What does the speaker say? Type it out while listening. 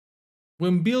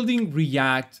When building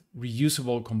React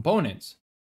reusable components,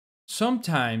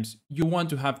 sometimes you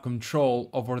want to have control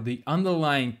over the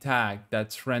underlying tag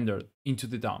that's rendered into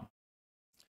the DOM.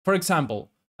 For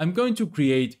example, I'm going to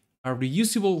create a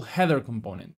reusable header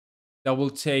component that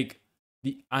will take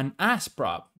an as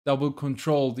prop that will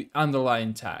control the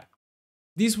underlying tag.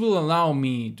 This will allow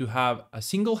me to have a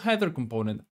single header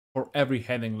component for every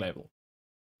heading level.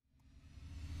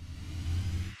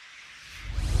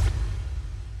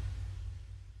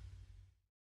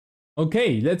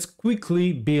 Okay, let's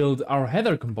quickly build our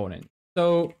header component.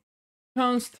 So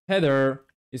const header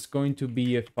is going to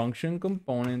be a function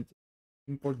component.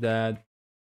 Import that.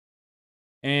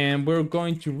 And we're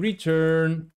going to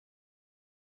return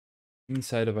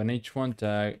inside of an h1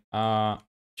 tag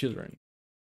children.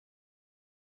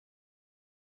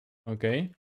 Okay.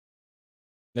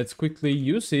 Let's quickly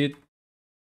use it.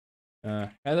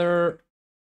 Header.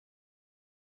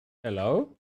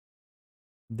 Hello.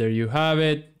 There you have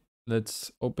it.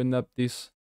 Let's open up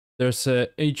this. There's a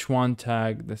h1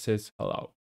 tag that says hello.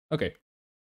 Okay.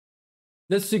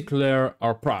 Let's declare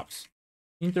our props.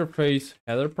 Interface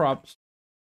header props.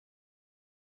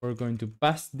 We're going to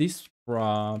pass this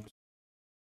props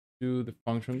to the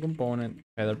function component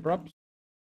header props.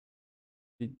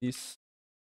 Did this.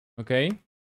 Okay.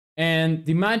 And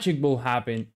the magic will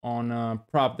happen on a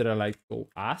prop that I like to call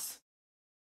as.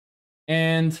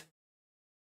 And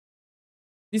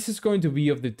this is going to be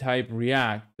of the type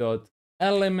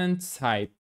React.elementType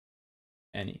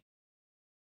any.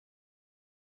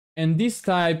 And this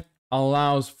type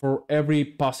allows for every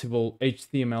possible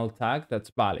HTML tag that's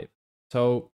valid.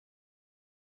 So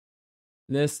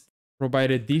let's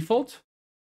provide a default.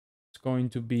 It's going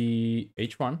to be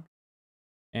h1.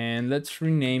 And let's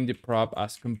rename the prop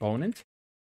as component.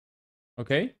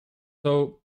 Okay,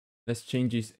 so let's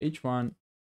change this h1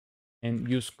 and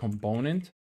use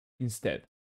component instead.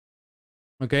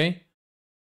 Okay,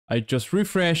 I just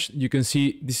refreshed. You can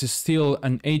see this is still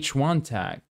an h1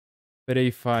 tag, but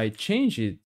if I change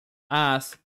it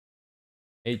as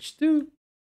h2,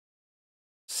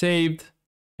 saved,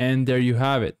 and there you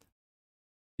have it.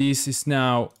 This is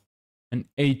now an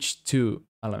h2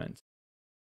 element.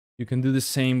 You can do the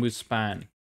same with span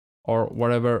or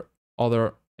whatever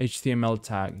other HTML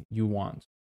tag you want.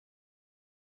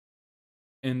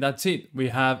 And that's it. We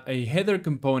have a header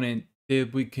component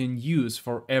that we can use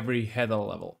for every header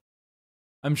level.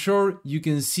 I'm sure you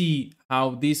can see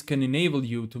how this can enable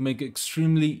you to make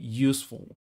extremely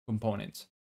useful components,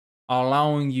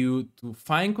 allowing you to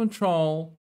find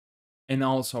control and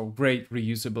also great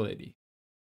reusability.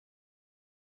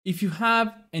 If you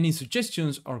have any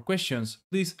suggestions or questions,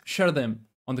 please share them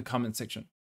on the comment section.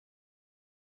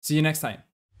 See you next time.